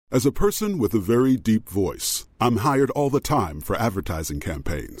As a person with a very deep voice, I'm hired all the time for advertising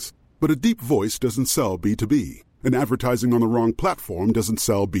campaigns. But a deep voice doesn't sell B2B, and advertising on the wrong platform doesn't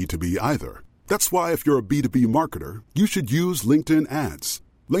sell B2B either. That's why if you're a B2B marketer, you should use LinkedIn ads.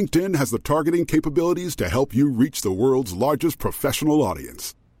 LinkedIn has the targeting capabilities to help you reach the world's largest professional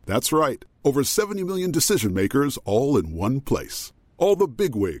audience. That's right, over 70 million decision makers all in one place. All the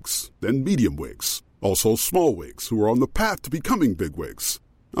big wigs, then medium wigs, also small wigs who are on the path to becoming big wigs.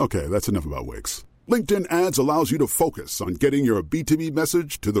 Okay, that's enough about wigs. LinkedIn ads allows you to focus on getting your B2B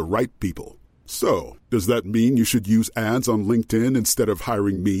message to the right people. So, does that mean you should use ads on LinkedIn instead of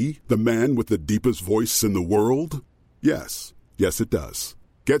hiring me, the man with the deepest voice in the world? Yes. Yes, it does.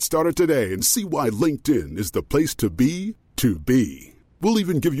 Get started today and see why LinkedIn is the place to be to be. We'll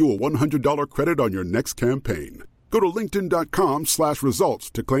even give you a $100 credit on your next campaign. Go to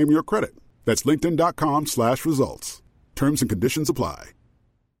linkedin.com/results to claim your credit. That's linkedin.com/results. Terms and conditions apply.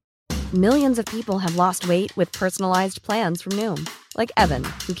 Millions of people have lost weight with personalized plans from Noom. Like Evan,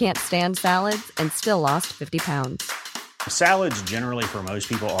 who can't stand salads and still lost 50 pounds. Salads generally for most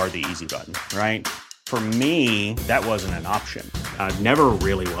people are the easy button, right? For me, that wasn't an option. I never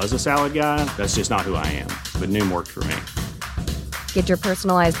really was a salad guy. That's just not who I am. But Noom worked for me. Get your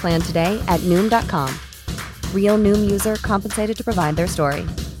personalized plan today at Noom.com. Real Noom user compensated to provide their story.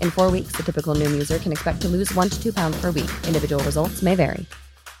 In 4 weeks, the typical Noom user can expect to lose 1 to 2 pounds per week. Individual results may vary.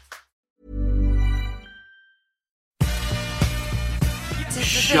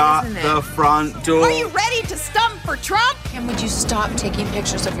 Shut the front door. Are you ready to stump for Trump? And would you stop taking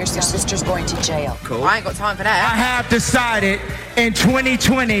pictures of your sister's going to jail? Cool. I ain't got time for that. I have decided in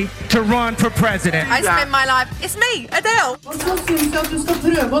 2020 to run for president. I spend my life. It's me, Adele. Så synes jeg at du skal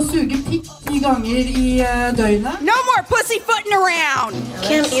prøve å suge pikk 10 ganger i døgnet. No more pussyfooting around.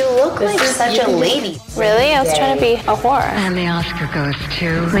 Kim, you look like such a lady. Really? I was trying to be a whore. And the Oscar goes to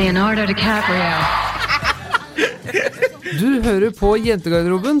Leonardo DiCaprio. Du hører på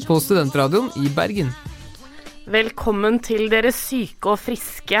Jentegarderoben på Studentradioen i Bergen. Velkommen til dere syke og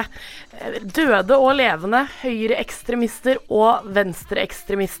friske, døde og levende, høyreekstremister og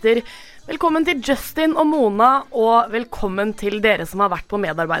venstreekstremister. Velkommen til Justin og Mona, og velkommen til dere som har vært på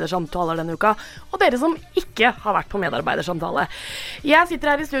medarbeidersamtaler denne uka, og dere som ikke har vært på medarbeidersamtale. Jeg sitter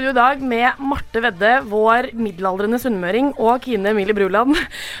her i studio i dag med Marte Vedde, vår middelaldrende sunnmøring, og Kine Emilie Bruland,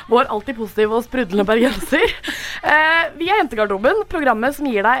 vår alltid positive og sprudlende bergenser. Vi er Jentegarderoben, programmet som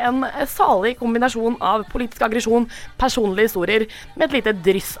gir deg en salig kombinasjon av politisk aggresjon, personlige historier, med et lite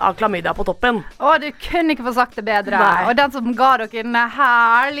dryss av klamydia på toppen. Du kunne ikke få sagt det bedre. Nei. Og den som ga dere en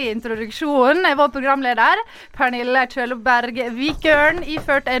herlig introduksjon er vår programleder, Pernille Kjølberg Vikørn,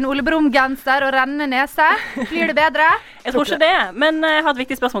 iført en Ole Brumm-genser og rennende nese. Blir det bedre? Jeg tror ikke det, men jeg har et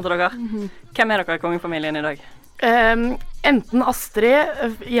viktig spørsmål til dere. Hvem er dere i kongefamilien i dag? Enten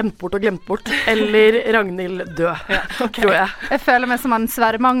Astrid, gjemt bort og glemt bort, eller Ragnhild død, tror jeg. Jeg føler meg som en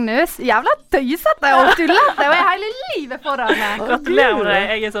Sverre Magnus. Jævla tøysete og tullete, og jeg har hele livet foran meg. Gratulerer med deg,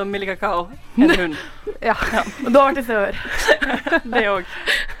 jeg er som Millie Kakao, en hund. Ja. Du har vært i Sør. Det også.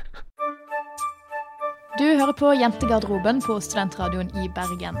 Du hører på Jentegarderoben på Studentradioen i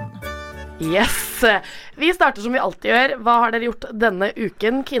Bergen. Yes! Vi starter som vi alltid gjør. Hva har dere gjort denne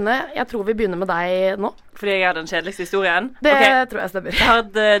uken? Kine, jeg tror vi begynner med deg nå. Fordi jeg har den kjedeligste historien? Det tror jeg stemmer. Jeg har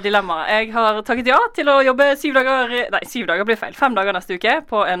et dilemma. Jeg har takket ja til å jobbe 7 dager, nei 7 dager blir feil, 5 dager neste uke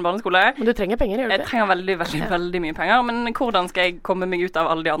på en barneskole. Men du trenger penger, gjør du ikke? Jeg trenger veldig mye penger, men hvordan skal jeg komme meg ut av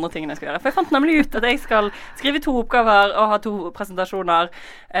alle de andre tingene jeg skal gjøre? For jeg fant nemlig ut at jeg skal skrive 2 oppgaver og ha 2 presentasjoner,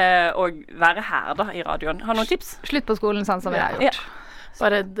 og være her da i radioen. Har du noen tips? Slutt på skolen sånn som vi har gjort. Ja.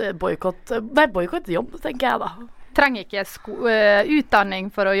 Bare boykott jobb, tenker jeg da. Trenger ikke utdanning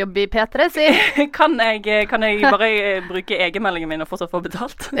for å jobbe i P3, si. Kan jeg bare bruke egenmeldingen min og fortsatt få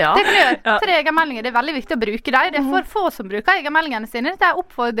betalt? Ja. Det kan du gjøre. 3 egenmeldinger, det er veldig viktig å bruke dem. Det er for få som bruker egenmeldingene sine. Det er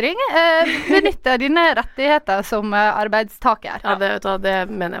oppfordring. Benytte dine rettigheter som arbeidstaker. Ja, det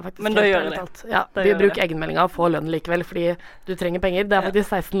mener jeg faktisk. Men da gjør det. Ja, vi bruker egenmeldinga og får lønn likevel, fordi du trenger penger. Det er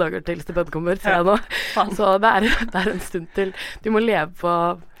faktisk 16 dager til stipend kommer, ser jeg nå. Så det er en stund til. Du må leve på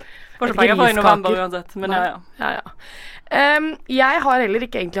får ikke penger for i november uansett, men ja. Jeg har heller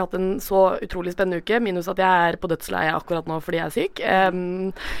ikke egentlig hatt en så utrolig spennende uke, minus at jeg er på dødsleie akkurat nå fordi jeg er syk,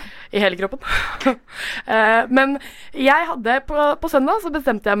 i hele kroppen. Men jeg hadde, på søndag så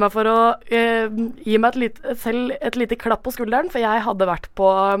bestemte jeg meg for å gi meg selv et lite klapp på skulderen, for jeg hadde vært på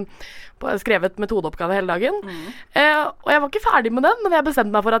skrevet metodeoppgave hele dagen. Og jeg var ikke ferdig med den, men jeg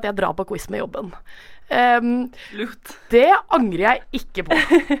bestemte meg for at jeg drar på quiz med jobben. Lurt. Det angrer jeg ikke på.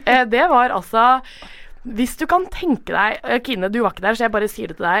 Det var altså, hvis du kan tenke deg, Kine, du var ikke der, så jeg bare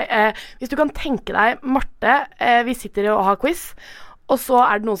sier det til deg. Hvis du kan tenke deg, Marte, vi sitter og har quiz, og så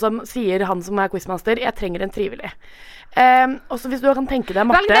det noen som sier, han som quizmaster, jeg trenger en frivillig. Og så hvis du kan tenke deg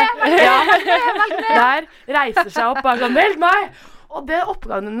Marte velg det. Der reiser seg opp og sånn, velg meg! Og det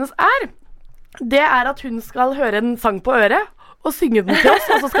oppgaven hennes det at hun skal høre en sang på øret og synge den til oss,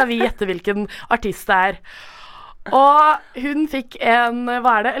 og så skal vi gjette hvilken artist det Og hun fikk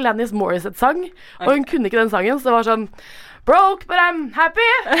hva det? Alanis Morissette-sang, og hun kunne ikke den sangen, så det var sånn Broke, but I'm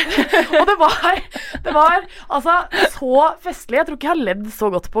happy! Og det var altså så festlig. Jeg tror ikke jeg har ledd så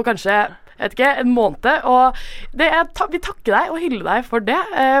godt på kanskje, jeg vet ikke, en måned. Og vi takker deg og hyller deg for det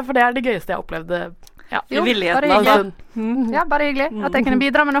det gøyeste jeg opplevde. Ja, frivilligheten altså. Ja, bare hyggelig at jeg kunne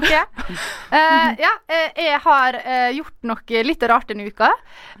bidra med noe. Jeg har gjort noe litt rart denne uka,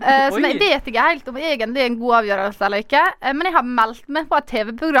 som jeg vet ikke helt om egentlig en god avgjørelse eller ikke, men jeg har meldt meg på et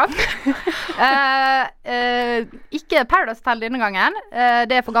TV-program. Ikke Paradise Hotel denne gangen,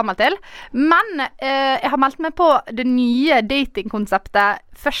 det for gammel til, men jeg har meldt meg på det nye datingkonseptet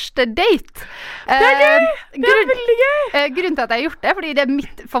Første date. Det gøy! Det veldig gøy! Grunnen til at jeg har gjort det, fordi det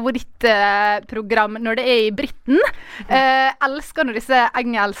mitt favorittprogram når det i Briten. Elsker når disse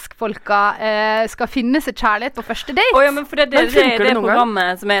engelskfolka skal finne seg kjærlighet på første date. Ja, men for det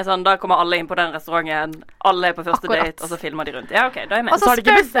programmet som sånn, da kommer alle inn på den restauranten, alle på første date, og så filmer de rundt. Ja, ok, da jeg med. Og så har de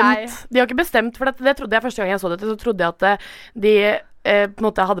ikke bestemt. De har ikke bestemt, for det trodde jeg første gang jeg så dette, så trodde jeg at de på en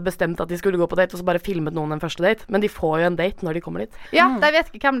måte hadde bestemt at de skulle gå på date, og så bare filmet noen en første date, men de får jo en date når de kommer dit. Ja, de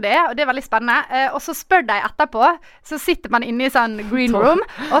vet ikke hvem det og det veldig spennende. Og så spør de etterpå, så sitter man inne i sånn green room,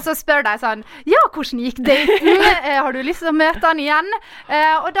 og så spør de sånn, ja, hvordan gikk daten? Har du lyst til å møte han igjen?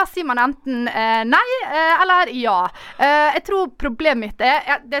 Og da sier man enten nei, eller ja. Jeg tror problemet mitt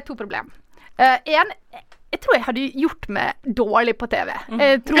det 2 problem. Jeg tror jeg hadde gjort meg dårlig på TV.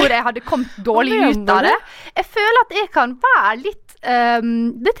 Jeg tror jeg hadde kommet dårlig ut av det. Jeg føler at jeg kan være litt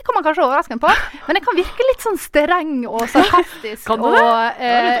dette kan man kanskje overraske på, men jeg kan virke litt sånn streng og sarkastisk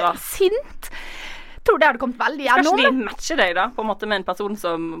og sint. Jeg tror det hadde kommet veldig gjennom. Skal ikke de matche deg da, på en måte med en person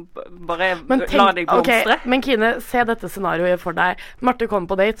som bare lar deg blomstre? Okay, men Kine, se dette scenarioet for deg. Marte kommer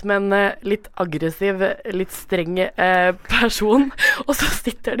på date med en litt aggressiv, litt streng person, og så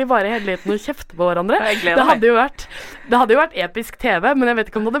sitter de bare hele tiden og kjefter på hverandre. Det hadde jo vært episk TV, men jeg vet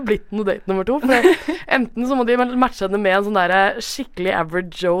ikke om det hadde blitt noe date nummer 2. For enten så må de matche henne med en sånn der skikkelig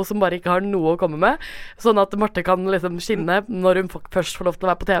average Joe som bare ikke har noe å komme med, sånn at Marte kan liksom skinne når hun først får lov til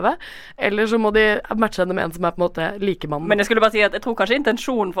å være på TV, eller så må de matche henne med en som på en måte likemann. Men jeg skulle bare si at jeg tror kanskje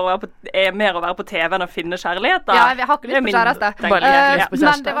intensjonen for å mer å være på TV enn å finne kjærlighet da. Ja, jeg har ikke lyst på kjæreste.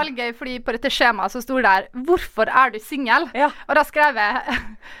 Men det var litt gøy, fordi på dette skjemaet så stod der, hvorfor du single? Ja. Og da skrev jeg,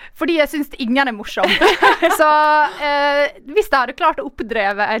 fordi jeg synes ingen morsom. Så hvis jeg hadde klart å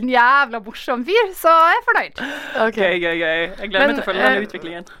oppdreve en jævla morsom fyr, så jeg fornøyd. Ok, gøy. Jeg gleder meg til å følge denne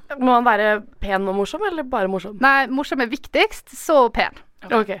utviklingen. Må han være pen og morsom, eller bare morsom? Nei, morsom viktigst, så pen.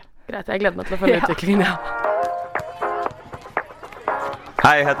 Ok. Greit, jeg gleder meg til å følge utviklingen,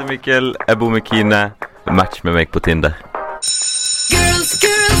 Hei, jeg heter Mikkel, jeg bor med Kine. Match med meg på Tinder.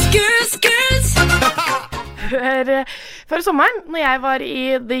 Girls. Før sommeren, når jeg var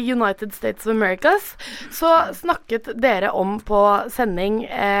i The United States of Americas, så snakket dere om på sending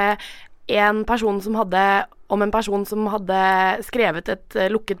en person som hadde skrevet et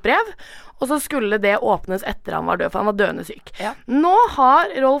lukket brev, og så skulle det åpnes etter han var død, for han var døende syk. Ja. Nå har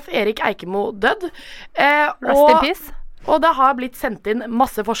Rolf Erik Eikemo dødd, Rest in peace. Og det har blitt sendt inn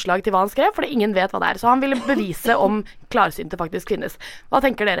masse forslag til hva han skrev, fordi ingen vet hva det så han ville bevise om klarsynte faktisk finnes. Hva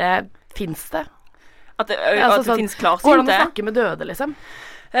tenker dere, finnes det? At det finnes klarsynte? Går det an å snakke med døde, liksom?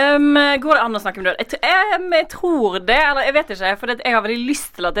 Går det an å snakke med døde? Jeg tror det, eller jeg vet ikke, for jeg har veldig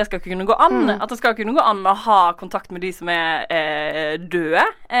lyst til at det skal kunne gå an, at det skal kunne gå an å ha kontakt med de som døde.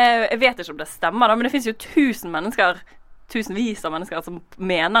 Jeg vet ikke om det stemmer da, men det finnes jo tusenvis av mennesker som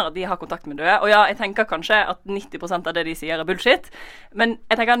mener at de har kontakt med døde, og ja, jeg tenker kanskje at 90% av det de sier bullshit, men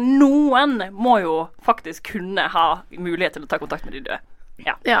jeg tenker at noen må jo faktisk kunne ha mulighet til å ta kontakt med de døde.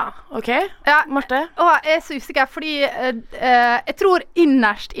 Ja, ok. Ja, Marte? Jeg så usikker, fordi jeg tror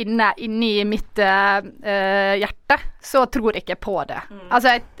innerst inni mitt hjerte, så tror jeg ikke på det.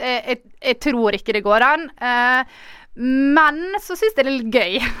 Altså, jeg tror ikke det går an. Men så synes jeg det litt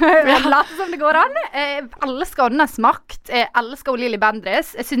gøy å late som det går an. Jeg elsker Åndenes Makt. Jeg elsker Lili Bendriss.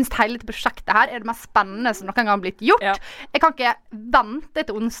 Jeg synes hele dette prosjektet her det mest spennende som noen gang har blitt gjort. Jeg kan ikke vente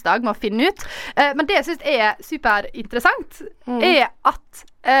til onsdag med å finne ut. Men det jeg synes superinteressant at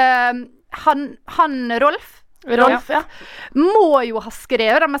han Rolf, må jo ha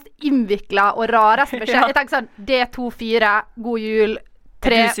skrevet den mest innviklet og rareste beskjed. Jeg tenker sånn D24, god jul,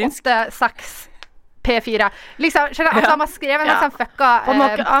 3, 8, 6 P4. Liksom, han har skrevet liksom fucka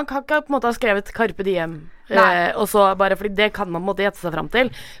han kan ikke på en måte ha skrevet Carpe Diem. Og så bare, fordi det kan man måtte gjette seg frem til.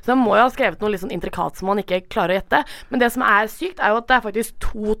 Så man må jo ha skrevet noe litt sånn intrikat som man ikke klarer å gjette. Men det som sykt jo at det faktisk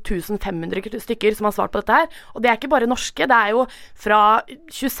 2500 stykker som har svart på dette her. Og det ikke bare norske, det jo fra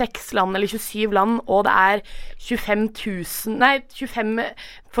 26 land eller 27 land, og det 25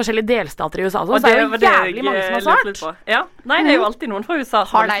 forskjellige delstater i USA. Så det jo jævlig mange som har svart. Ja, nei, det jo alltid noen fra USA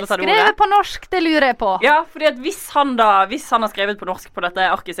som har de skrevet på norsk, det lurer jeg på. Ja, fordi at hvis han har skrevet på norsk på dette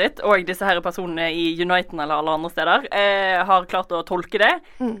arket sitt, og disse her personene i Uniten eller alle andre steder har klart å tolke det,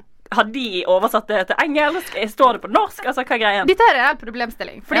 har de oversatt det til engelsk? Står det på norsk? Altså, hva greien? Dette en reell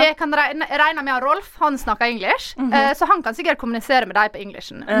problemstilling. Fordi jeg kan regne med at Rolf, han snakker engelsk, så han kan sikkert kommunisere med deg på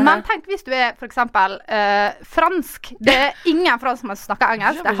englisken. Men tenk hvis du for eksempel fransk. Det ingen franskmenn som snakker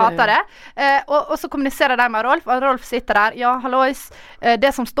engelsk, jeg hater det. Og så kommuniserer de med Rolf, og Rolf sitter der, ja, hallois,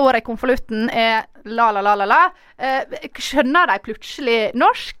 det som står i konvolutten la. Skjønner de plutselig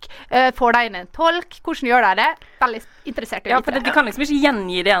norsk? Får de inn en tolk? Hvordan gjør de det? Veldig interessert i å vite det. Ja, for de kan liksom ikke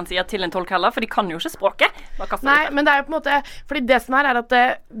gjengi det han sier til en tolk heller, for de kan jo ikke språket. Nei, men det jo på en måte, fordi det som at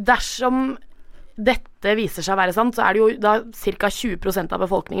dersom dette viser seg å være sant, så det jo da ca. 20% av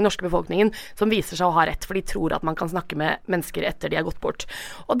befolkningen, norske befolkningen, som viser seg å ha rett, for de tror at man kan snakke med mennesker etter de har gått bort.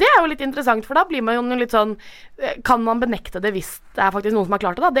 Og det jo litt interessant, for da blir man jo litt sånn, kan man benekte det hvis det faktisk noen som har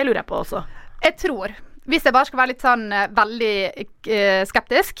klart det da? Det lurer jeg på også. Jeg tror, hvis jeg bare skal være litt sånn veldig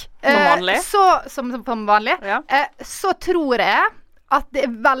skeptisk, som vanlig, så tror jeg at det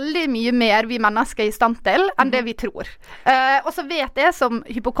veldig mye mer vi mennesker i stand til enn det vi tror. Og så vet jeg som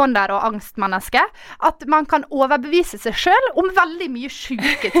hypokonder og angstmenneske at man kan overbevise seg selv om veldig mye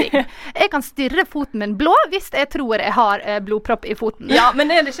syke ting. Jeg kan stirre foten min blå hvis jeg tror jeg har blodpropp i foten. Ja, men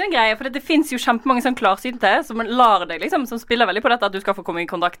det ikke en greie, for det finnes jo kjempemange sånn klarsynte som lar deg liksom, som spiller veldig på dette at du skal få komme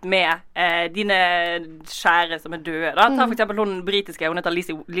i kontakt med dine kjære som døde. Da. Ta for eksempel hun britiske, hun heter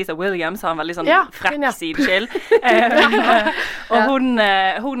Lisa Williams, har en veldig sånn frekk sidskill. Og hun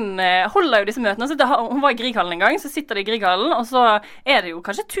holder jo disse møtene. Hun var i Grieghallen en gang, så sitter de i Grieghallen, og så det jo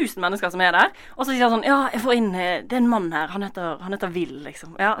kanskje 1000 mennesker som der, og så sier han sånn, ja, jeg får inn, det en mann her, han heter Will,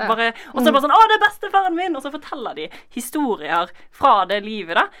 liksom. Ja, bare, og så bare sånn, det bestefaren min, og så forteller de historier fra det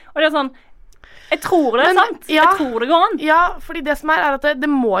livet da, og det sånn, jeg tror det sant. Ja, jeg tror det går an. Ja, fordi det som at det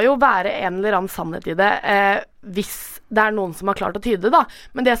må jo være en eller annen sannhet i det, hvis det noen som har klart å tyde det da.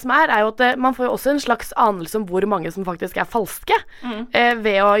 Men det som jo at man får jo også en slags anelse om hvor mange som faktisk falske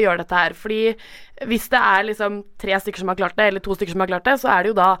ved å gjøre dette her. Fordi hvis det liksom 3 stykker som har klart det, eller 2 stykker som har klart det, så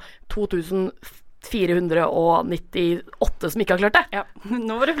det jo da 2498 som ikke har klart det. Ja,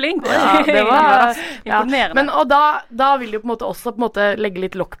 nå var du flink. Ja, det var imponerende. Men, og da vil du på en måte også legge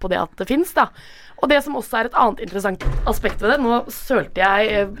litt lokk på det at det finnes da. Og det som også et annet interessant aspekt ved det, nå sølte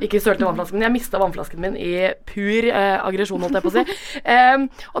jeg, ikke sølte vannflasken, men jeg mistet vannflasken min i pur aggresjon, holdt jeg på å si.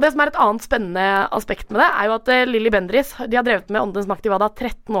 Og det som et annet spennende aspekt med det, jo at Lilly Bendriss, de har drevet med Åndenes Makt i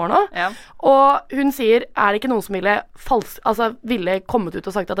 13 år nå, og hun sier, det ikke noen som ville kommet ut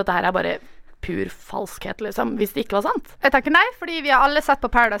og sagt at dette her bare pur falskhet, liksom, hvis det ikke var sant? Jeg tenker nei, fordi vi har alle sett på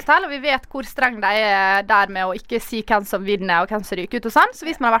Paradise Hotel, og vi vet hvor streng de der med å ikke si hvem som vinner og hvem som ryker ut og sånn, så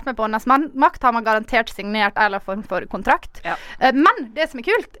hvis man har vært med på Åndenes Makt, har man garantert signert eller form for kontrakt. Ja. Men det som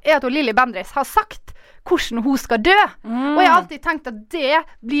kult, at Lilly Bendriss har sagt hvordan hun skal dø. Og jeg har alltid tenkt at det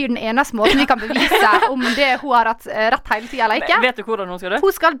blir den eneste måten vi kan bevise om det hun har rett hele tiden eller ikke. Vet du hvordan hun skal dø?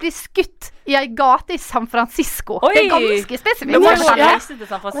 Hun skal bli skutt i en gate i San Francisco. Oi! Det ganske spesifikt. Og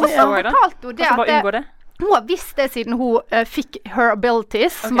så fortalte hun det at hun har visst det siden hun fikk her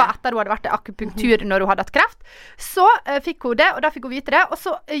abilities, som var etter hun hadde vært i akupunktur når hun hadde hatt kreft. Så fikk hun det, og da fikk hun vite det, og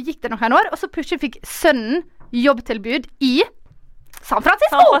så gikk det noen år, og så plutselig fikk sønnen jobbtilbud i San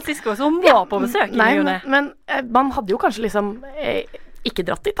Francisco, så hun var på besøk. Nei, men man hadde jo kanskje liksom ikke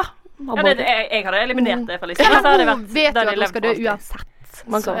dratt dit da. Jeg hadde eliminert det for liksom. Hun vet jo at hun skal dø uansett.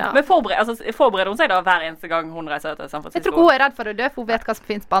 Men forbereder hun seg da hver eneste gang hun reiser til San Francisco? Jeg tror hun redd for å dø, for hun vet hva som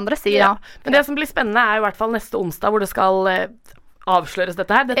finnes på andre siden. Ja. Men det som blir spennende jo i hvert fall neste onsdag, hvor det skal avsløres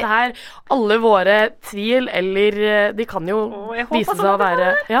dette her. Dette her, alle våre tvil, eller de kan jo vise seg å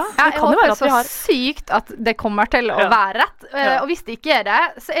være... Ja, jeg håper så sykt at det kommer til å være rett. Og hvis det ikke det,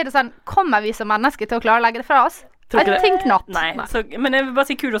 så det sånn, kommer vi som mennesker til å klare å legge det fra oss? I think not. Nei. Så, men jeg vil bare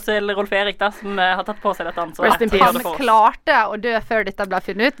si kudos til Rolf Erik da, som har tatt på seg dette ansvaret. Han klarte å dø før dette ble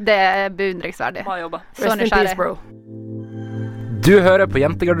funnet ut. Det beundringsverdig. Bra jobba. Rest in peace, bro. Du hører på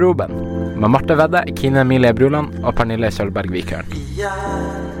Jentegarderoben med Marte Vedde, Kine Emilie Bruland og Pernille Kjølberg Vikørn.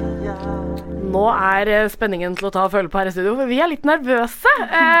 Nå spenningen til å ta og føle på her i studio, for vi litt nervøse.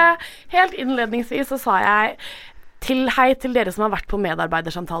 Helt innledningsvis så sa jeg hei til dere som har vært på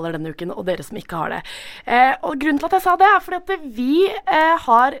medarbeidersamtaler denne uken, og dere som ikke har det. Og grunnen til at jeg sa det fordi at vi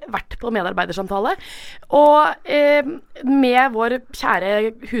har vært på medarbeidersamtale, og med vår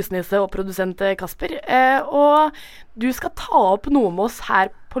kjære husnisse og produsent Kasper, og du skal ta opp noe med oss her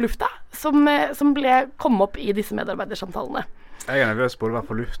på lufta, som kom opp i disse medarbeidersamtalene. Jeg nervøs både å være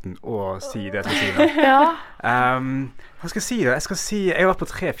på luften og si det jeg skal si nå. Ja. Hva skal jeg si da? Jeg har vært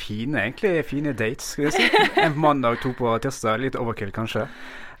på 3 fine dates, skal jeg si. En på mandag, 2 på tirsdag, litt overkill kanskje.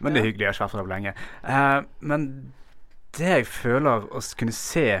 Men det er hyggelig, jeg har ikke vært for det lenge. Men det jeg føler å kunne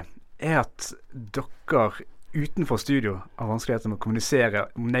se, at dere utenfor studio har vanskeligheter med å kommunisere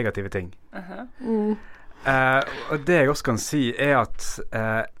om negative ting. Og det jeg også kan si at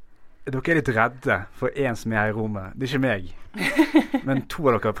dere litt redde for en som er her i rommet. Det er ikke meg. Men 2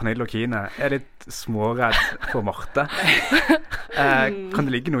 av dere, Pernille og Kine, litt småredd for Marte. Kan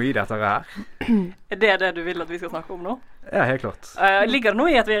det ligge noe i dette her? Er det du vil at vi skal snakke om nå? Ja, helt klart. Ligger det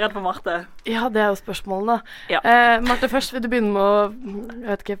noe i at vi er redd for Marte? Ja, det er jo spørsmålet da. Ja. Marte, først vil du begynne med å, jeg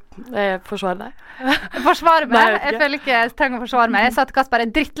vet ikke, forsvare deg? Forsvare meg? Jeg føler ikke jeg trenger å forsvare meg. Jeg sa til Kasper,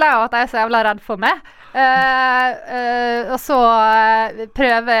 jeg drittlei av at jeg er så jævla redd for meg. Og så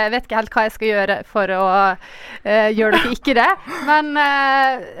prøve, jeg vet ikke helt hva jeg skal gjøre for å gjøre dere ikke det, men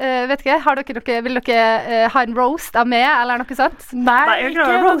vet ikke, vil dere ha en roast av meg eller noe sånt? Nei, ikke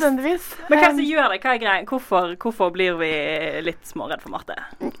nødvendigvis. Men hva som gjør det? Hva er greien? Hvorfor blir vi litt småredd for Marte?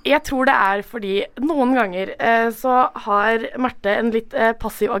 Jeg tror det er fordi noen ganger så har Marte en litt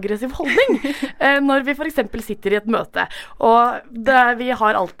passiv-aggressiv holdning når vi for eksempel sitter i et møte, og vi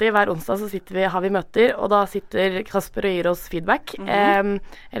har alltid, hver onsdag så har vi møter, og da sitter Kasper og gir oss feedback,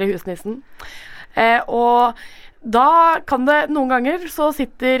 eller husnissen. Og da kan det, noen ganger så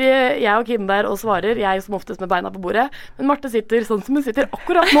sitter jeg og Kim der og svarer, jeg som oftest med beina på bordet, men Marte sitter sånn som hun sitter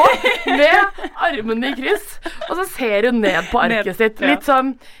akkurat nå, med armene i kryss, og så ser hun ned på arket sitt, litt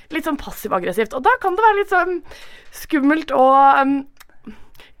sånn passiv-aggressivt, og da kan det være litt sånn skummelt å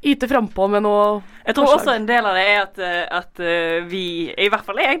yte frempå med noe Jeg tror også en del av det er at vi, i hvert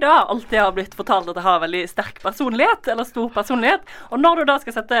fall jeg da, alltid har blitt fortalt at jeg har veldig sterk personlighet, eller stor personlighet, og når du da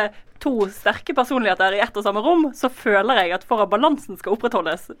skal sette 2 sterke personligheter i ett og samme rom, så føler jeg at for at balansen skal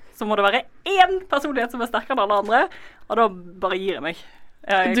opprettholdes, så må det være 1 personlighet som er sterkere enn alle andre, og da bare gir jeg meg.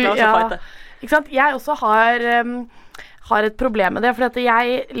 Jeg klarer ikke å fighte. Ikke sant? Jeg også har et problem med det, for at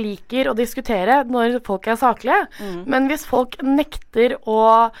jeg liker å diskutere når folk er saklige, men hvis folk nekter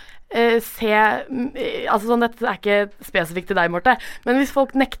å se, altså sånn, dette er ikke spesifikt til deg, Marte, men hvis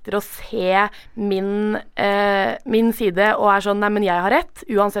folk nekter å se min side og er sånn, nei, men jeg har rett,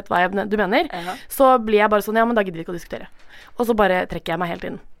 uansett hva du mener, så blir jeg bare sånn, ja, men da gidder vi ikke å diskutere. Og så bare trekker jeg meg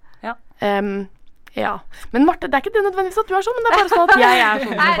helt inn. Ja. Ja, men Marte, det er ikke det nødvendigvis at du er sånn, men det er bare sånn at jeg er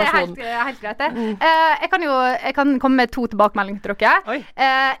sånn. Nei, det er helt greit det. Jeg kan komme med 2 tilbakemeldinger til dere.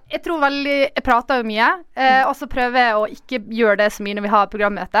 Jeg tror jeg prater jo mye, og så prøver jeg å ikke gjøre det så mye når vi har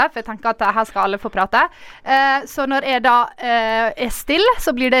programmøte, for jeg tenker at her skal alle få prate. Så når jeg da er stille,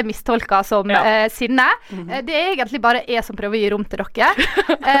 så blir det mistolket som sinne. Det er egentlig bare jeg som prøver å gi rom til dere.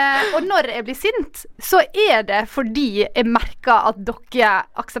 Og når jeg blir sint, så er det fordi jeg merker at dere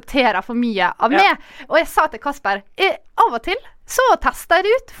aksepterer for mye av meg. Og jeg sa til Kasper, av og til så tester jeg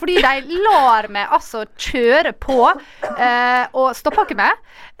det ut, fordi de lar meg altså kjøre på og stopper ikke meg.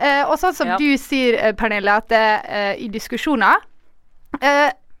 Og sånn som du sier, Pernille, at i diskusjoner,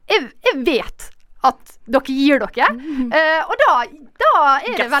 jeg vet at dere gir dere, og da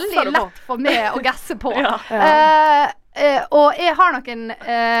er det veldig lett for meg å gasse på. Og jeg har noen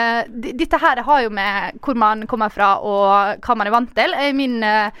dette her har jo med hvor man kommer fra og hva man er vant til. I min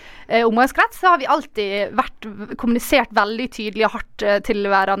omgangskrets så har vi alltid kommunisert veldig tydelig og hardt til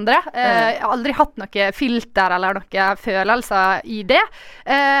hverandre. Jeg har aldri hatt noe filter eller noen følelser i det.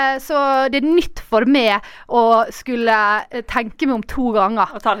 Så det er nytt for meg å skulle tenke meg om 2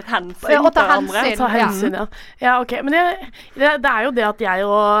 ganger. Og ta litt hensyn til hverandre. Ja, ok. Men det er jo det at jeg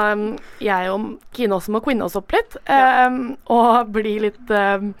og Kine også må kvinne oss opp litt. Og bli litt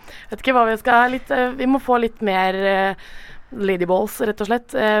vet ikke hva vi skal vi må få litt mer ladyballs, rett og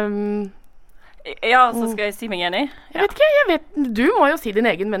slett. Ja, så skal jeg si meg enig. Jeg vet, du må jo si din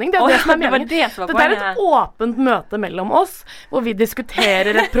egen mening. Det er det som er meningen. Dette er et åpent møte mellom oss, hvor vi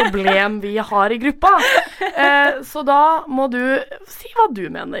diskuterer et problem vi har i gruppa. Så da må du si hva du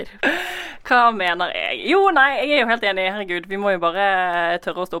mener. Hva mener jeg? Jo, nei, jeg er jo helt enig. Herregud, vi må jo bare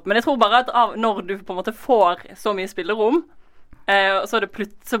tørre å stå opp. Men jeg tror bare at når du på en måte får så mye spillerom,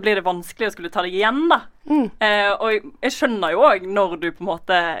 så blir det vanskelig å skulle ta deg igjen da. Og jeg skjønner jo også når du på en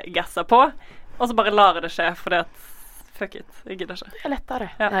måte gasser på, og så bare lar det skje, fordi at fuck it, jeg gidder ikke. Det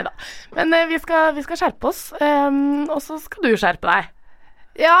lettere. Neida. Men vi skal skjerpe oss, og så skal du skjerpe deg.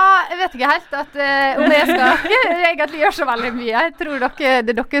 Ja, jeg vet ikke helt om jeg skal egentlig gjøre så veldig mye. Jeg tror det er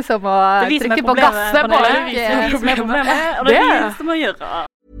dere som må trykke på gasset på det. Det er vi som er problemet, og det er vi som må gjøre.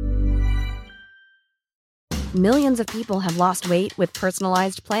 Millions of people have lost weight with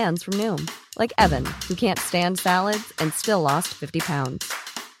personalized plans from Noom. Like Evan, who can't stand salads and still lost 50 pounds.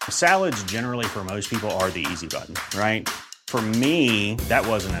 Salads generally for most people are the easy button, right? For me, that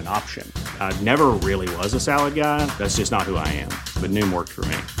wasn't an option. I never really was a salad guy. That's just not who I am. But Noom worked for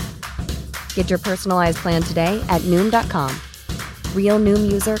me. Get your personalized plan today at Noom.com. Real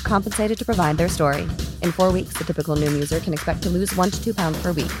Noom user compensated to provide their story. In 4 weeks, the typical Noom user can expect to lose 1 to 2 pounds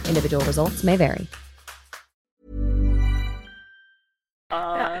per week. Individual results may vary.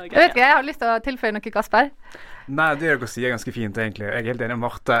 Jeg vet ikke, jeg har lyst til å tilføye noe, Kasper. Nei, det dere sier ganske fint, egentlig. Jeg er helt enig med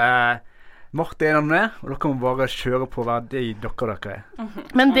Marte. Marte er enig, og dere må bare kjøre på hva det dere er.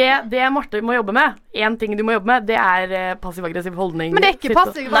 Men det Marte må jobbe med, en ting du må jobbe med, det er passiv-aggressiv holdning. Men det er ikke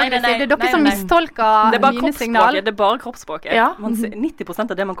passiv-aggressiv, det er dere som mistolker mine signal. Det er bare kroppsspråket. Ja. 90%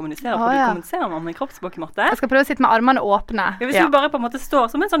 av det man kommuniserer på, det kommuniserer man med kroppsspråket, Marte. Jeg skal prøve å sitte med armene åpne. Ja, hvis du bare på en måte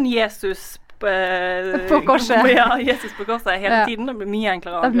står som en sånn Jesus på korset. Ja, Jesus på korset hele tiden. Det blir mye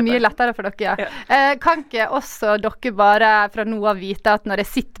enklere. Det blir mye lettere for dere, Kan ikke også dere bare fra nå av vite at når jeg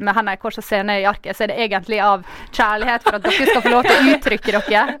sitter med hendene i kors og ser ned i arket, så er det egentlig av kjærlighet for at dere skal få lov til å uttrykke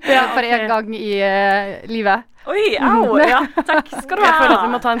dere for en gang i livet? Oi, au, ja, takk skal du ha. Jeg føler at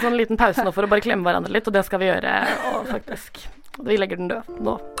vi må ta en sånn liten pause nå for å bare klemme hverandre litt, og det skal vi gjøre, og faktisk. Vi legger den død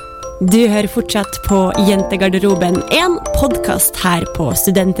nå. Du hører fortsatt på Jentegarderoben, en podcast her på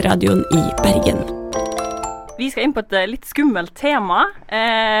Studentradioen i Bergen. Vi skal inn på et litt skummelt tema,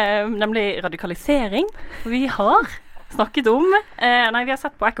 nemlig radikalisering. Vi har snakket om, vi har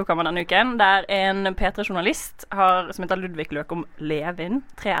sett på Ekkokammer denne uken, der en P3-journalist som heter Ludvig Løkom Levin,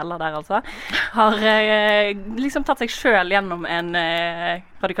 3 L'er der altså, har liksom tatt seg selv gjennom en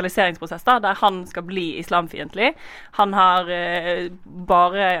radikaliseringsprosess da, der han skal bli islamfiendtlig. Han har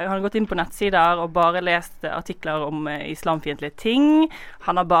gått inn på nettsider og bare lest artikler om islamfiendtlige ting.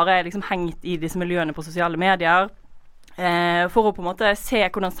 Han har bare liksom hengt i disse miljøene på sosiale medier for å på en måte se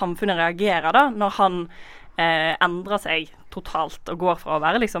hvordan samfunnet reagerer da, når han endrer seg totalt og går fra å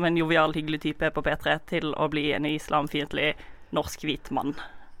være liksom en jovial, hyggelig type på P3 til å bli en islamfiendtlig norsk hvit mann.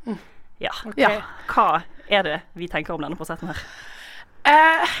 Ja. Hva er det vi tenker om denne prosessen her?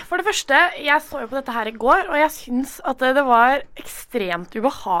 For det første, jeg så jo på dette her i går, og jeg synes at det var ekstremt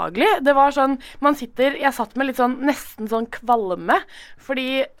ubehagelig. Det var sånn, jeg satt med litt sånn, nesten sånn kvalme, fordi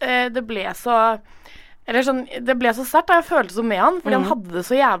det ble så sterkt, jeg følte så med han, fordi han hadde det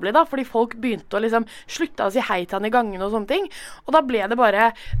så jævlig da, fordi folk begynte å liksom slutte å si hei til han i gangen og sånne ting, og da ble det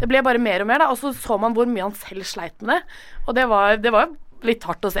bare mer og mer da, og så man hvor mye han selv sleit med det, og det var litt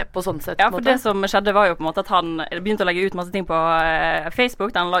hardt å se på sånn sett. Ja, for det som skjedde var jo på en måte at han begynte å legge ut masse ting på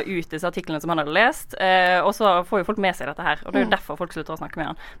Facebook, der han la ut disse artiklene som han hadde lest, og så får jo folk med seg dette her, og det er jo derfor folk slutter å snakke med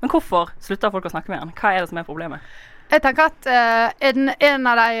han. Men hvorfor slutter folk å snakke med han? Hva er det som er problemet? Jeg tenker at en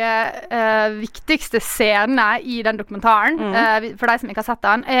av de viktigste scenene i den dokumentaren, for de som ikke har sett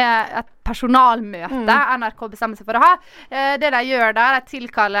den, er et personalmøte NRK bestemmer seg for å ha. Det de gjør der, de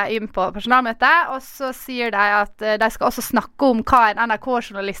tilkaller inn på personalmøtet, og så sier de at de skal også snakke om hva en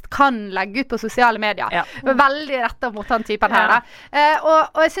NRK-journalist kan legge ut på sosiale medier. Ja. Veldig rettet mot den typen her.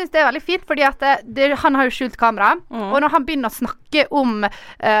 Og jeg synes det er veldig fint, fordi at han har jo skjult kamera, og når han begynner å snakke om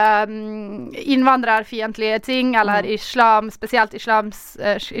innvandrerfiendtlige ting, eller islam, spesielt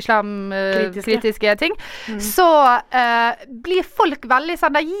islamkritiske ting, så blir folk veldig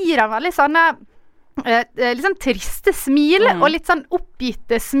sånn, de gir han veldig sånne litt sånn triste smil, og litt sånn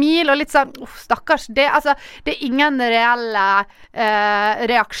oppgitte smil, og litt sånn, stakkars, det er ingen reelle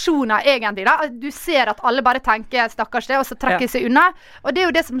reaksjoner egentlig da. Du ser at alle bare tenker stakkars det, og så trekker seg unna, og det er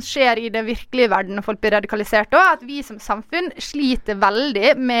jo det som skjer i den virkelige verden når folk blir radikalisert også, at vi som samfunn sliter veldig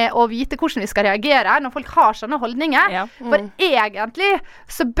med å vite hvordan vi skal reagere når folk har sånne holdninger, for egentlig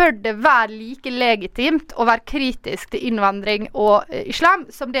så bør det være like legitimt å være kritisk til innvandring og islam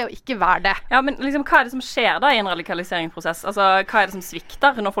som det å ikke være det. Ja, men liksom, hva er det som skjer da i en radikaliseringsprosess? Altså, hva er det som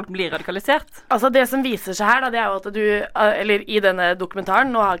svikter når folk blir radikalisert? Altså, det som viser seg her da, det er jo at eller i denne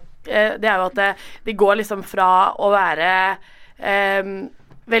dokumentaren, det er jo at de går liksom fra å være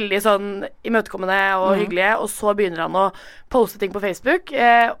veldig sånn imøtekommende og hyggelige, og så begynner han å poste ting på Facebook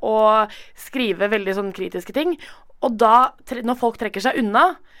og skrive veldig sånn kritiske ting, og da, når folk trekker seg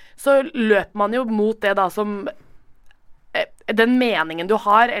unna, så løper man jo mot det da som den meningen du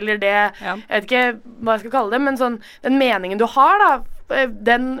har, eller det, jeg vet ikke hva jeg skal kalle det, men sånn, den meningen du har da,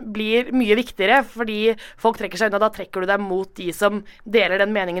 den blir mye viktigere, fordi folk trekker seg unna, da trekker du deg mot de som deler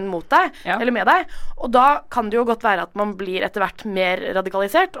den meningen mot deg, eller med deg, og da kan det jo godt være at man blir etter hvert mer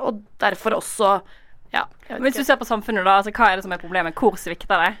radikalisert, og derfor også, Hvis du ser på samfunnet da, altså, hva det som problemet? Hvor svikter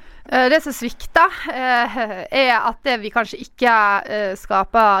det? Det som svikter at vi kanskje ikke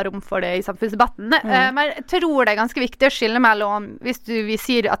skaper rom for det i samfunnsdebatten. Men jeg tror det ganske viktig å skille mellom, hvis vi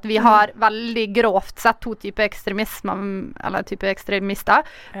sier at vi har veldig grovt sett to typer ekstremister.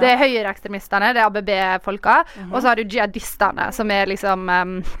 Det høyreekstremistene, det ABB-folka, og så har du jihadistene, som liksom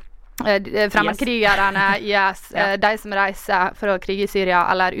fremmedkrigerne, de som reiser for å krige i Syria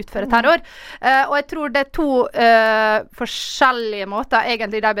eller utføre terror. Og jeg tror det to forskjellige måter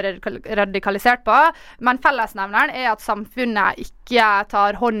egentlig de blir radikalisert på, men fellesnevneren at samfunnet ikke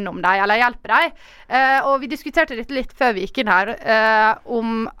tar hånd om dem eller hjelper dem. Og vi diskuterte dette litt før vi gikk inn her,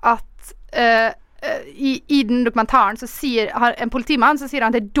 om at i den dokumentaren så har en politimann så sier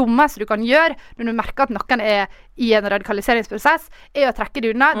han det dummeste du kan gjøre når du merker at noen i en radikaliseringsprosess å trekke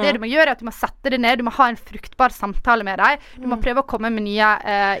det unna. Det du må gjøre at du må sette det ned, du må ha en fruktbar samtale med dem, du må prøve å komme med nye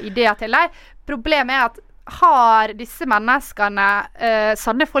ideer til dem. Problemet at har disse menneskene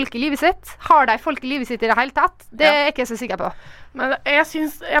sanne folk i livet sitt? Har de folk i livet sitt i det hele tatt? Det jeg ikke så sikker på. Men jeg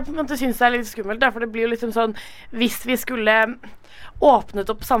på en måte synes det litt skummelt, for det blir jo liksom sånn, hvis vi skulle åpnet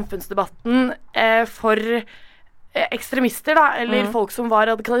opp samfunnsdebatten for ekstremister da, eller folk som var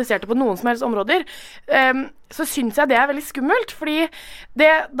radikaliserte på noen som helst områder, så synes jeg det veldig skummelt, fordi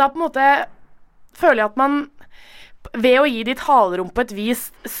da på en måte føler jeg at man ved å gi de talerom på et vis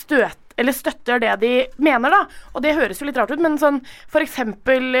støtter det de mener da, og det høres jo litt rart ut, men sånn, for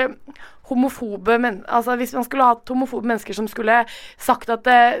eksempel homofobe altså hvis man skulle hatt homofobe mennesker som skulle sagt at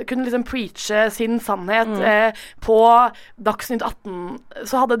kunne liksom preache sin sannhet på Dagsnytt 18,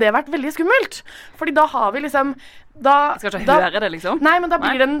 så hadde det vært veldig skummelt, fordi da har vi liksom skal ikke høre det liksom? Nei, men da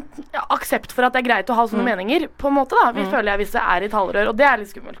blir det en aksept for at det greit å ha sånne meninger, på en måte da, føler jeg hvis det i talerør, og det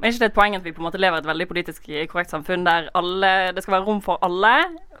litt skummelt. Men ikke det et poeng at vi på en måte lever i et veldig politisk korrekt samfunn der det skal være rom for alle,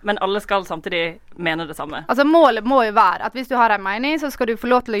 men alle skal samtidig mene det samme. Altså målet må jo være at hvis du har en mening, så skal du få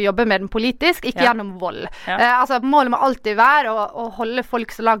lov til å jobbe med den politisk, ikke gjennom vold. Altså målet må alltid være å holde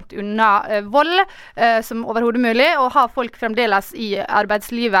folk så langt unna vold som overhodet mulig, og ha folk fremdeles i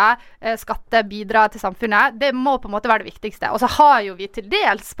arbeidslivet, skatte, bidra til samfunnet. Det må på en måte være det viktigste. Og så har jo vi til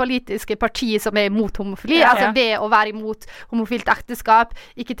dels politiske partier som imot homofili, altså det å være imot homofilt ekteskap,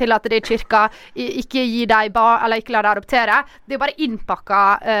 ikke tillate det i kirka, ikke gi deg barn, eller ikke la deg adoptere. Det er bare innpakka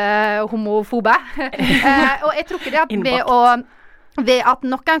homofobe. Og jeg tror ikke det at ved at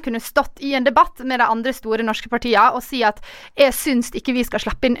noen kunne stått i en debatt med de andre store norske partiene og si at jeg synes ikke vi skal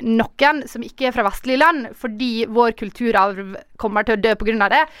slippe inn noen som ikke fra vestlige land fordi vår kulturarv kommer til å dø på grunn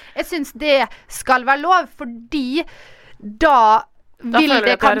av det. Jeg synes det skal være lov, fordi da vil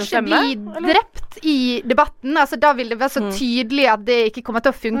det kanskje bli drept i debatten. Altså da vil det være så tydelig at det ikke kommer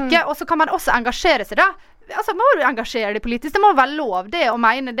til å funke, og så kan man også engasjere seg da. Altså må du engasjere deg politisk, det må være lov det å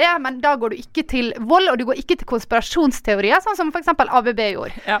mene det, men da går du ikke til vold, og du går ikke til konspirasjonsteorier, sånn som for eksempel ABB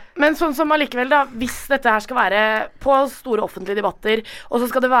gjorde. Ja. Men sånn som allikevel da, hvis dette her skal være på store offentlige debatter, og så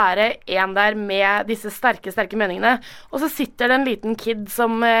skal det være en der med disse sterke meningene, og så sitter det en liten kid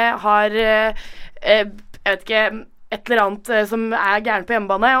som har, jeg vet ikke, et eller annet som gærent på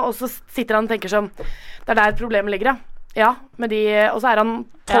hjemmebane, og så sitter han og tenker sånn, det der problemet ligger, ja, med og så han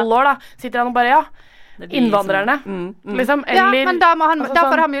 12 år da, sitter han og bare, innvandrerne liksom, eller, men da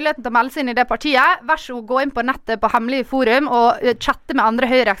får han muligheten til å melde seg inn i det partiet. Vær så god, gå inn på nettet på hemmelige forum og chatte med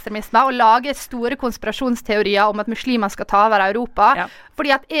andre høyreekstremismer og lage store konspirasjonsteorier om at muslimer skal ta over Europa,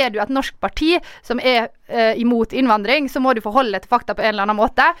 fordi at du et norsk parti som imot innvandring, så må du forholde deg til fakta på en eller annen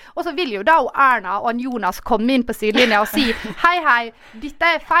måte, og så vil jo da Erna og Jonas komme inn på sidelinja og si hei,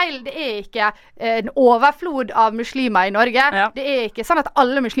 dette feil, det ikke en overflod av muslimer i Norge, det ikke sånn at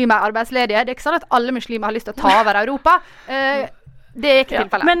alle muslimer arbeidsledige, det ikke sånn at alle muslimer har lyst til å ta over Europa. Det ikke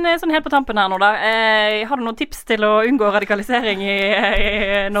tilfellet. Men sånn helt på tampen her nå da, har du noen tips til å unngå radikalisering i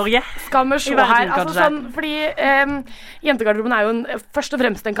Norge? Skal vi se her, altså sånn, fordi Jentegarderoben jo først og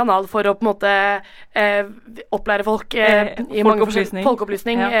fremst en kanal for å på en måte opplære folk i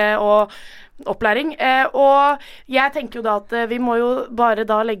folkeopplysning og opplæring, og jeg tenker jo da at vi må jo bare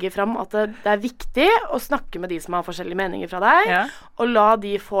da legge fram at det viktig å snakke med de som har forskjellige meninger fra deg, og la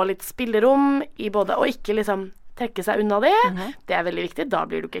de få litt spillerom i både, og ikke liksom trekke seg unna det. Det veldig viktig, da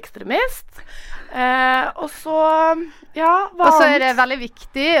blir du ikke ekstremist. Og så, ja, hva Og så det veldig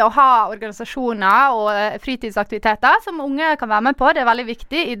viktig å ha organisasjoner og fritidsaktiviteter som unge kan være med på. Det veldig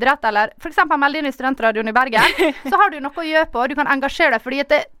viktig. Idrett, eller for eksempel melde inn i Studentradioen i Bergen. Så har du noe å gjøre på, du kan engasjere deg, fordi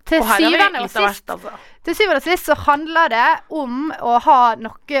at det, til syvende og sist så handler det om å ha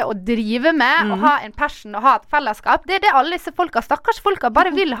noe å drive med, å ha en passion, å ha et fellesskap. Det det alle disse folka, stakkars folka,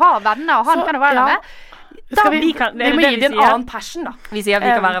 bare vil ha venner og ha noe å være med. Vi må gi det en annen passion da. Vi sier at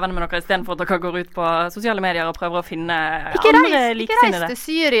vi kan være venner med dere I stedet for at dere går ut på sosiale medier og prøver å finne andre liksinnede. Ikke reis til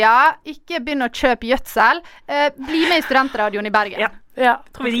Syria, ikke begynne å kjøpe gjødsel. Bli med I Studentradioen I Bergen. Ja.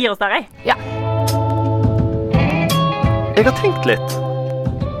 Tror vi gir oss der, Ja. Jeg har tenkt litt.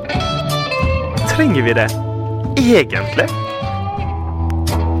 Trenger vi det egentlig?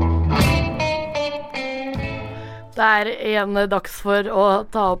 Det igjen dags for å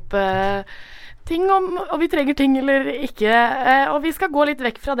ta opp ting om vi trenger ting eller ikke, og vi skal gå litt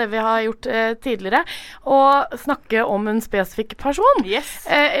vekk fra det vi har gjort tidligere og snakke om en spesifikk person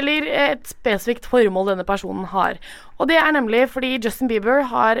eller et spesifikt formål denne personen har, og det nemlig fordi Justin Bieber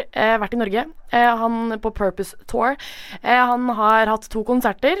har vært I Norge, han på Purpose Tour, han har hatt 2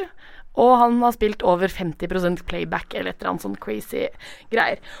 konserter og han har spilt over 50% playback eller et eller annet sånn crazy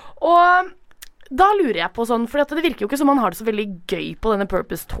greier, og da lurer jeg på sånn, for det virker jo ikke som han har det så veldig gøy på denne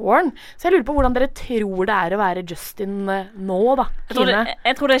Purpose-touren, så jeg lurer på hvordan dere tror det å være Justin nå da, Kine?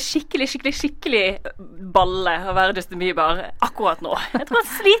 Jeg tror det skikkelig balle å være Justin Bieber akkurat nå. Jeg tror han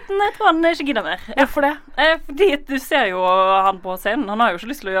sliten, jeg tror han ikke gidder mer. Hvorfor det? Fordi du ser jo han på scenen, han har jo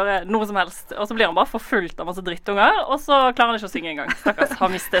ikke lyst til å gjøre noe som helst, og så blir han bare forfulgt av masse drittunger, og så klarer han ikke å synge engang. Stakkars,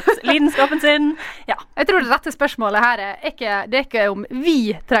 har mistet lidenskapen sin. Ja. Jeg tror det rette spørsmålet her det ikke om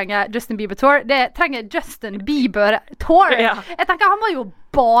vi trenger Justin Bieber Tour, det trenger Justin Bieber Tour. Jeg tenker han må jo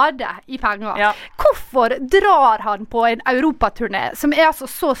bade I penger. Hvorfor drar han på en Europaturné som altså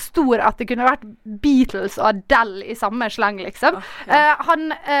så stor at det kunne vært Beatles og Adele I samme sleng, liksom?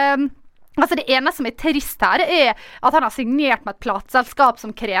 Altså det ene som trist her at han har signert med et platselskap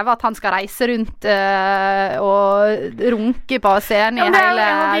som krever at han skal reise rundt og runke på scenen I hele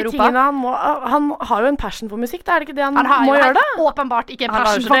Europa. Han har jo en passion for musikk, det ikke det han må gjøre det? Åpenbart ikke en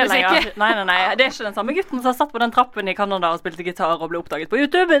passion for musikk. Nei, det ikke den samme gutten som har satt på den trappen I Canada og spilte gitar og ble oppdaget på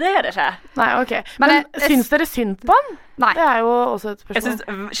YouTube, det det ikke. Nei, ok. Men syns dere synd på han? Nei. Det jo også et spørsmål. Jeg synes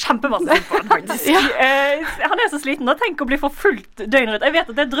kjempemasse synd på han, faktisk. Han så sliten, da tenk å bli forfulgt døgnet rundt. Jeg vet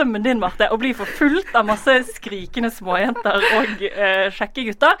at det drømmen din, Marte, å bli forfulgt av masse skrikende småjenter og kjekke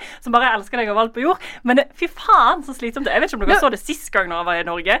gutter som bare elsker deg av alt på jord. Men fy faen, så slitsomt det. Jeg vet ikke om dere så det sist gang når jeg var I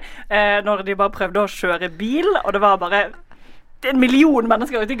Norge, når de bare prøvde å kjøre bil, og det var bare 1 million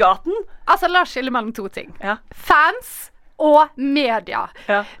mennesker ute I gaten. Altså, la oss skille mellom 2 ting. Fans og media.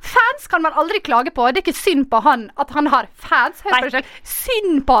 Fans kan man aldri klage på. Det ikke synd på han at han har fans.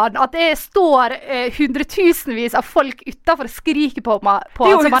 Synd på han at det står hundretusenvis av folk utenfor og skriker på han. Det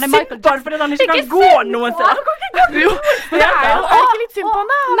jo synd på han fordi han ikke kan gå noen sted. Det ikke litt synd på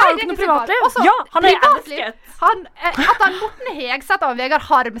han. Han har jo ikke noe privatliv. Ja, han elsket. At han Morten Hegseth og Vegard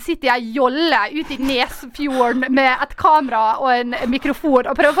Harm sitter I en jolle ut I Nesfjorden med et kamera og en mikrofon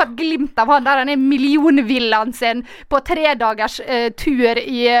og prøver å få et glimt av han der han millionvillaen sin på 3 dagers tur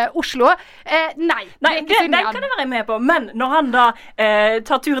I Oslo. Nei, det kan jeg være med på, men når han da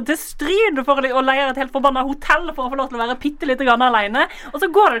tar turen til Stryn for å leie et helt forbannet hotell for å få lov til å være pittelite grann alene, og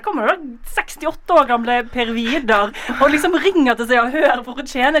så kommer det da 68 år gamle Per Vidar og liksom ringer til seg og hører for å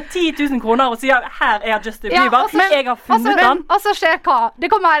tjene 10 000 kroner og sier, her Justin Bieber. Jeg har funnet han. Og så skjer hva? Det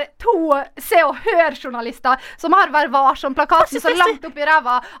kommer 2 Se og Hør-journalister som har Vær varsom-plakaten så langt opp I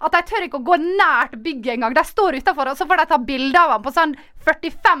ræva at de tør ikke å gå nært bygget engang. De står utenfor, og så får de ta bilder av ham på sånn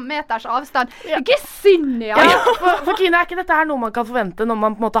 45 meters avstand. Ikke synd I han. For Kine, ikke dette her noe man kan forvente når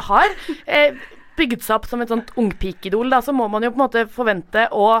man på en måte har bygget seg opp som et sånt ungpikidol, da, så må man jo på en måte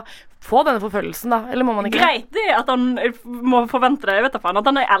forvente å få denne forfølgelsen da, eller må man ikke? Greit det at han må forvente det, jeg vet da faen, at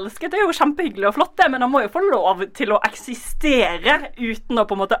han elsket, det jo kjempehyggelig og flott det, men han må jo få lov til å eksistere uten å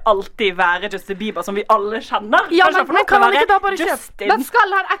på en måte alltid være Justin Bieber som vi alle kjenner. Ja, men kan han ikke da bare kjøpe? Men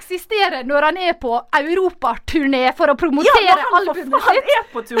skal han eksistere når han på Europaturné for å promotere albumet sitt? Han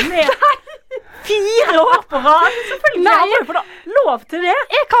på turné 4 år på rad, selvfølgelig. Han må jo få lov til det.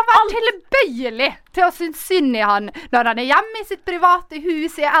 Jeg kan være tilbøyelig til å synes synd i han når han hjemme i sitt private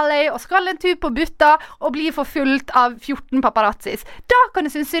hus i LA og skal en tur på butta og blir forfulgt av 14 paparazzis. Da kan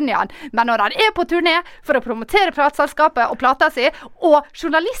jeg synes synd i han. Men når han på turné for å promotere plateselskapet og plata si, og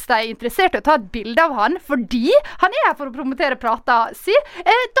journalister interessert i å ta et bilde av han fordi han her for å promotere plata si,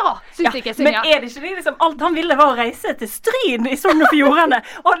 da synes jeg ikke synd i han. Men det ikke liksom alt han ville var å reise til Stryn i Sogn og Fjordane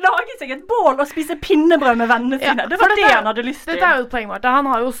og lage seg et bål og spise pinnebrød med vennene sine? Det var det han hadde lyst til. Dette jo et poeng, Martha. Han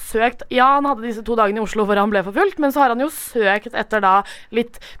har jo søkt, han hadde disse 2 dagene i Oslo hvor han ble forfulgt, men så har han jo søkt etter da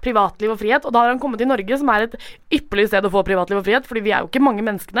litt privatliv og frihet, og da har han kommet til Norge, som et ypperlig sted å få privatliv og frihet, fordi vi jo ikke mange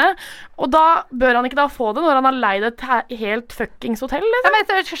menneskene, og da bør han ikke da få det når han har leid et helt fuckings hotell, liksom. Ja,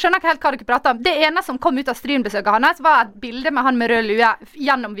 men jeg skjønner ikke helt hva dere prater om. Det ene som kom ut av Strynbesøket hans var et bilde med han med rød lue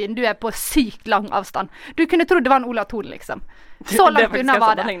gjennom vinduet på sykt lang avstand. Du kunne trodd det var en Ola Thon, liksom. Så langt unna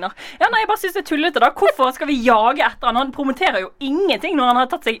var det. Ja, nei, jeg bare synes det tullete da. Hvorfor skal vi jage etter han? Han promoterer jo ingenting når han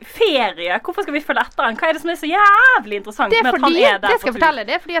har tatt seg ferie. Hvorfor skal vi følge etter han? Hva det som så jævlig interessant med at han der? Det skal jeg fortelle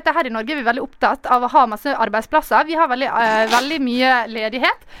det, fordi at her i Norge er vi veldig opptatt av å ha masse arbeidsplasser. Vi har veldig mye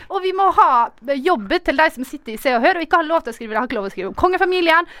ledighet, og vi må ha jobb til de som sitter i Se og Hør, og ikke har lov til å skrive. De har ikke lov til å skrive om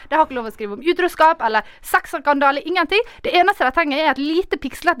kongefamilien, de har ikke lov til å skrive om utroskap, eller sexskandale, ingenting. Det eneste de trenger et lite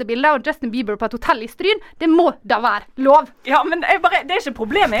pikslete bilde av Justin Bieber på et hotell i Stryn. Det må da være lov. Ja, men det ikke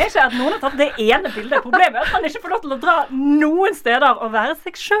problemet ikke at noen har tatt det ene bildet. Problemet at han ikke får lov til å dra noen steder og være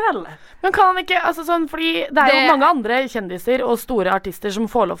seg selv. Men kan han ikke, altså sånn, fordi det jo mange andre kjendiser og store artister som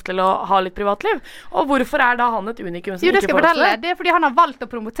får lov til å ha litt privatliv. Og hvorfor da han et unikum som ikke får det? Det fordi han har valgt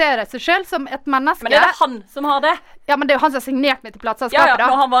å promotere seg selv som et menneske. Men det han som har det. Ja, men det jo han som har signert med til plateselskapet da. Ja,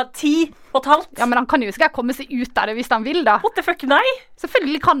 når han var 10 og et halvt. Ja, men han kan jo ikke komme seg ut av det hvis han vil da. What the fuck, nei?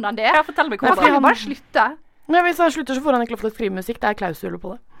 Selvfølgelig kan han det. Ja, fortell meg hvorfor. Han kan bare slutte. Men hvis han slutter, så får han ikke lov til å skrive musikk. Det klausuler på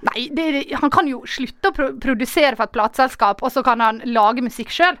det. Nei, han kan jo slutte å produsere for et plateselskap, og så kan han lage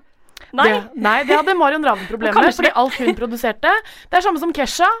musikk selv. Nei, det hadde Marion Raven problemer med, fordi alt hun produserte. Det samme som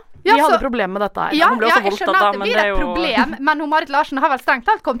Kesha. De hadde problemer med dette her. Ja, jeg skjønner at det blir et problem, men Marit Larsen har vel strengt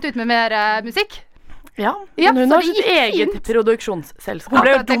talt kommet ut med mer musikk. Ja, men hun har sitt eget produksjonsselskap. Hun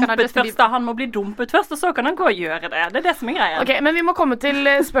ble jo dumpet først da. Han må bli dumpet først, og så kan han gå og gjøre det. Det det som greia. Ok, men vi må komme til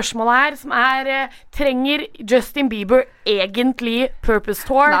spørsmålet her, som trenger Justin Bieber egentlig Purpose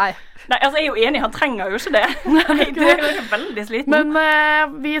Tour? Nei, altså jeg jo enig, han trenger jo ikke det. Nei, det jo veldig sliten.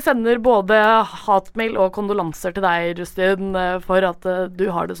 Men vi sender både hatmail og kondolanser til deg, Justin, for at du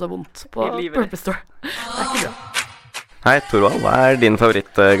har det så vondt på Purpose Tour. Det ikke bra. Hei, Torvald. Hva din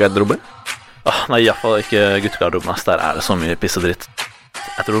favorittgarderobe? Nei, i hvert fall ikke guttegarderoben. Der det så mye piss og dritt.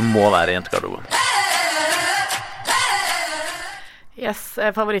 Jeg tror det må være jentegarderoben. Yes,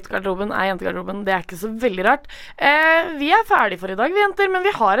 favorittgarderoben jentegarderoben. Det ikke så veldig rart. Vi ferdig for i dag, vi jenter, men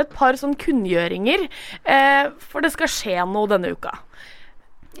vi har et par sånn kunngjøringer. For det skal skje noe denne uka.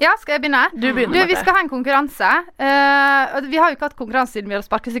 Ja, skal jeg begynne? Du begynner. Vi skal ha en konkurranse. Vi har jo ikke hatt konkurranse siden vi har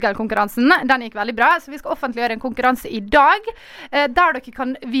sparkesykkelkonkurransen. Den gikk veldig bra, så vi skal offentliggjøre en konkurranse i dag, der dere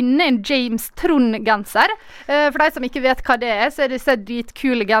kan vinne en James Trond-genser. For de som ikke vet hva det så disse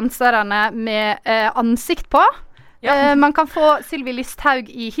dritkule genserne med ansikt på. Ja. Man kan få Sylvi Listhaug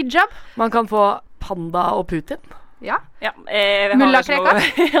i hijab. Man kan få Panda og Putin. Ja, Mulla-kreka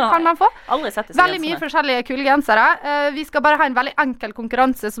kan man få. Aldri sett det. Veldig mye forskjellige kule gensere. Vi skal bare ha en veldig enkel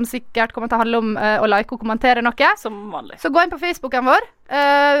konkurranse som sikkert kommer til å handle om å like og kommentere noe. Som vanlig. Så gå inn på Facebooken vår.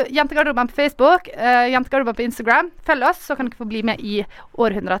 Jentegarderoben på Facebook, Jentegarderoben på Instagram. Følg oss, så kan dere få bli med i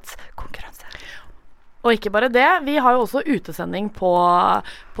århundrets konkurranse. Og ikke bare det, vi har jo også utesending på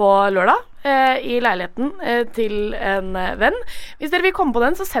lørdag i leiligheten til en venn. Hvis dere vil komme på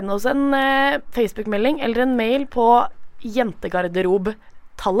den, så send oss en Facebook-melding eller en mail på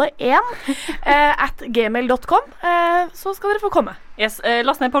jentegarderob-tallet 1 @gmail.com, så skal dere få komme. Yes,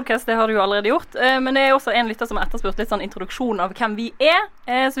 last ned podcast, det har du jo allerede gjort, men det også en lytter som har etterspurt litt sånn introduksjon av hvem vi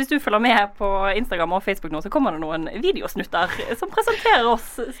så hvis du følger med på Instagram og Facebook nå, så kommer det noen videosnutter som presenterer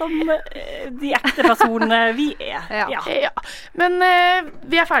oss som de ekte personene vi Ja. Men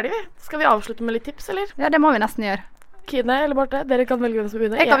vi ferdige, vi. Skal vi avslutte med litt tips, eller? Ja, det må vi nesten gjøre. Kine eller Barte, dere kan velge hvem som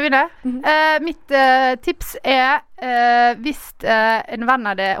begynner. Jeg kan begynne. Mitt tips hvis en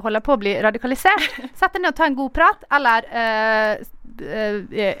venn av det holder på å bli radikalisert, sett deg ned og ta en god prat, eller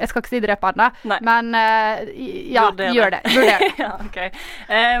jeg skal ikke si det på den, men ja, gjør det. Ja, okay.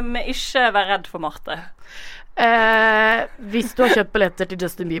 Ikke vær redd for Marte. Hvis du har kjøpt billetter til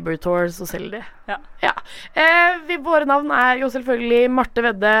Justin Bieber Tour, så selg de. Ja. Våre navn jo selvfølgelig Marte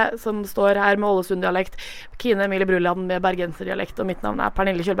Vedde, som står her med Ålesund-dialekt, Kine Emilie Bruland med bergenser-dialekt, og mitt navn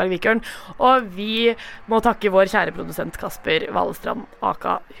Pernille Kjølberg-Vikørn. Og vi må takke vår kjære produsent Kasper Valestrand,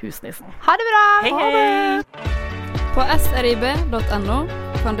 aka Husnissen. Ha det bra! Hei, hei! På srib.no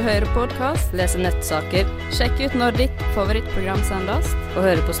kan du høre podcast, lese nettsaker, sjekke ut når ditt favorittprogram sendes, og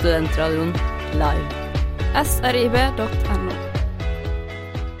høre på Studentradioen live. srib.no